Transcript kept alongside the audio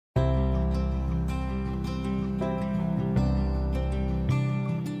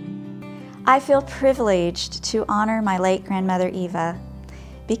I feel privileged to honor my late grandmother Eva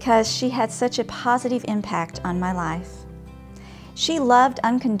because she had such a positive impact on my life. She loved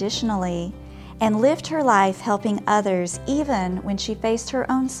unconditionally and lived her life helping others even when she faced her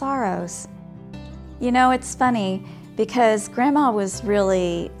own sorrows. You know, it's funny because Grandma was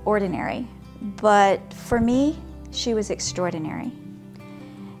really ordinary, but for me, she was extraordinary.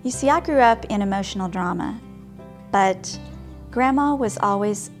 You see, I grew up in emotional drama, but Grandma was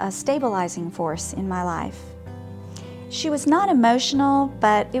always a stabilizing force in my life. She was not emotional,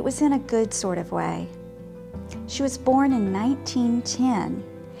 but it was in a good sort of way. She was born in 1910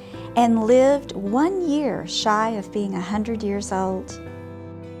 and lived 1 year shy of being 100 years old.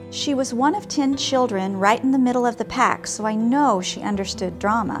 She was one of 10 children right in the middle of the pack, so I know she understood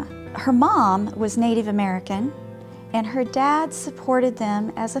drama. Her mom was Native American, and her dad supported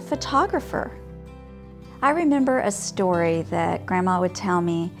them as a photographer. I remember a story that Grandma would tell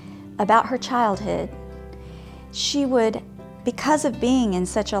me about her childhood. She would, because of being in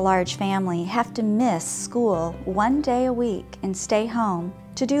such a large family, have to miss school 1 day a week and stay home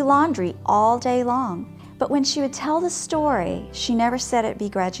to do laundry all day long. But when she would tell the story, she never said it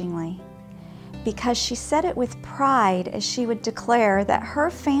begrudgingly, because she said it with pride as she would declare that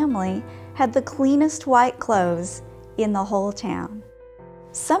her family had the cleanest white clothes in the whole town.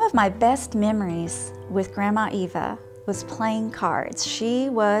 Some of my best memories with Grandma Eva was playing cards. She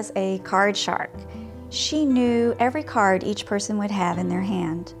was a card shark. She knew every card each person would have in their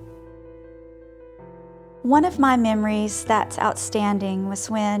hand. One of my memories that's outstanding was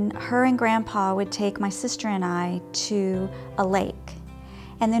when her and Grandpa would take my sister and I to a lake,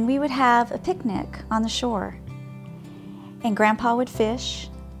 and then we would have a picnic on the shore. And Grandpa would fish.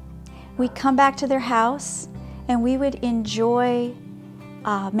 We'd come back to their house and we would enjoy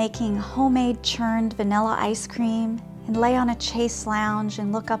making homemade churned vanilla ice cream and lay on a chase lounge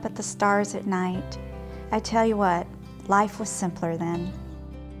and look up at the stars at night. I tell you what, life was simpler then.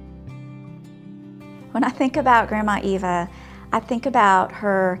 When I think about Grandma Eva, I think about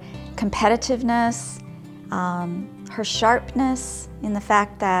her competitiveness, her sharpness in the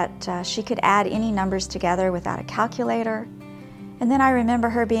fact that she could add any numbers together without a calculator. And then I remember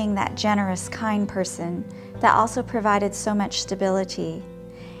her being that generous, kind person that also provided so much stability.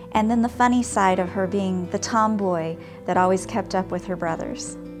 And then the funny side of her being the tomboy that always kept up with her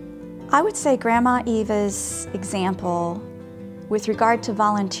brothers. I would say Grandma Eva's example with regard to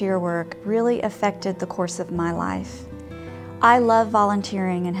volunteer work really affected the course of my life. I love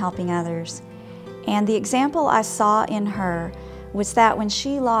volunteering and helping others. And the example I saw in her was that when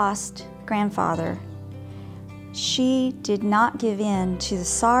she lost grandfather, she did not give in to the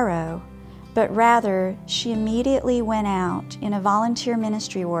sorrow, but rather she immediately went out in a volunteer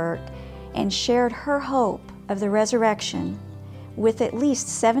ministry work and shared her hope of the resurrection with at least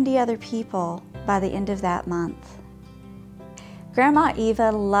 70 other people by the end of that month. Grandma Eva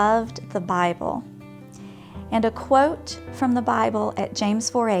loved the Bible, and a quote from the Bible at James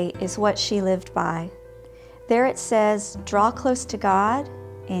 4:8 is what she lived by. There it says, "Draw close to God,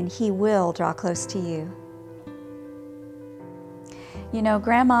 and He will draw close to you." You know,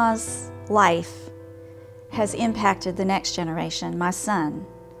 Grandma's life has impacted the next generation, my son.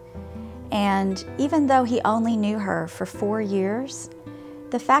 And even though he only knew her for 4 years,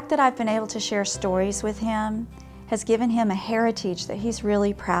 the fact that I've been able to share stories with him has given him a heritage that he's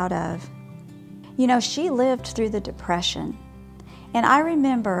really proud of. You know, she lived through the Depression, and I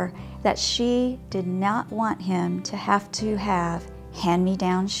remember that she did not want him to have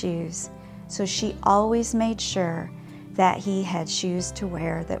hand-me-down shoes, so she always made sure that he had shoes to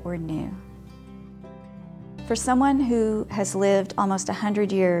wear that were new. For someone who has lived almost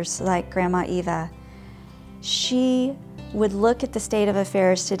 100 years like Grandma Eva, she would look at the state of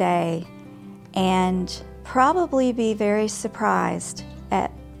affairs today and probably be very surprised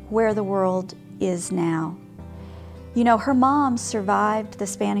at where the world is now. You know, her mom survived the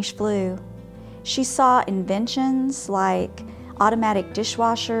Spanish flu. She saw inventions like automatic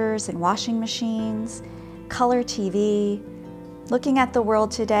dishwashers and washing machines, color TV. Looking at the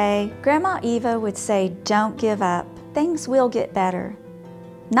world today, Grandma Eva would say, "Don't give up. Things will get better.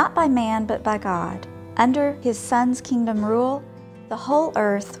 Not by man, but by God. Under His Son's kingdom rule, the whole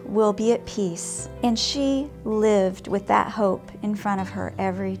earth will be at peace." And she lived with that hope in front of her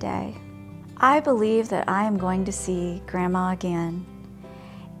every day. I believe that I am going to see Grandma again.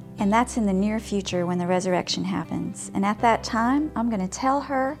 And that's in the near future when the resurrection happens. And at that time, I'm going to tell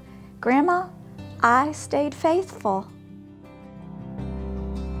her, "Grandma, I stayed faithful."